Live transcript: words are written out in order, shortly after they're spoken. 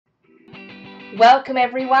Welcome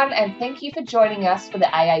everyone, and thank you for joining us for the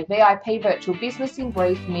AAVIP Virtual Business in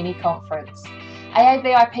Brief mini conference.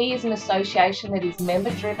 AAVIP is an association that is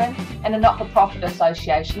member driven and a not-for-profit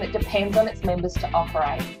association that depends on its members to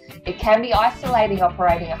operate. It can be isolating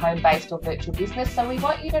operating a home-based or virtual business, so we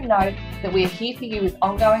want you to know that we are here for you with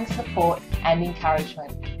ongoing support and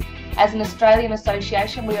encouragement. As an Australian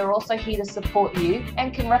association, we are also here to support you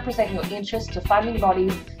and can represent your interests to funding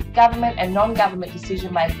bodies, government and non-government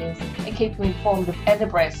decision makers, and keep you informed and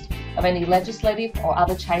abreast of any legislative or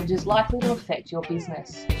other changes likely to affect your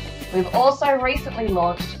business. We've also recently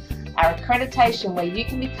launched our accreditation where you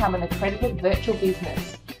can become an accredited virtual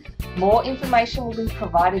business. More information will be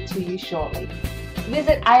provided to you shortly.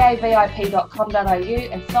 Visit aavip.com.au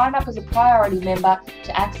and sign up as a priority member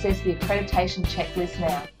to access the accreditation checklist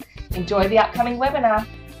now. Enjoy the upcoming webinar.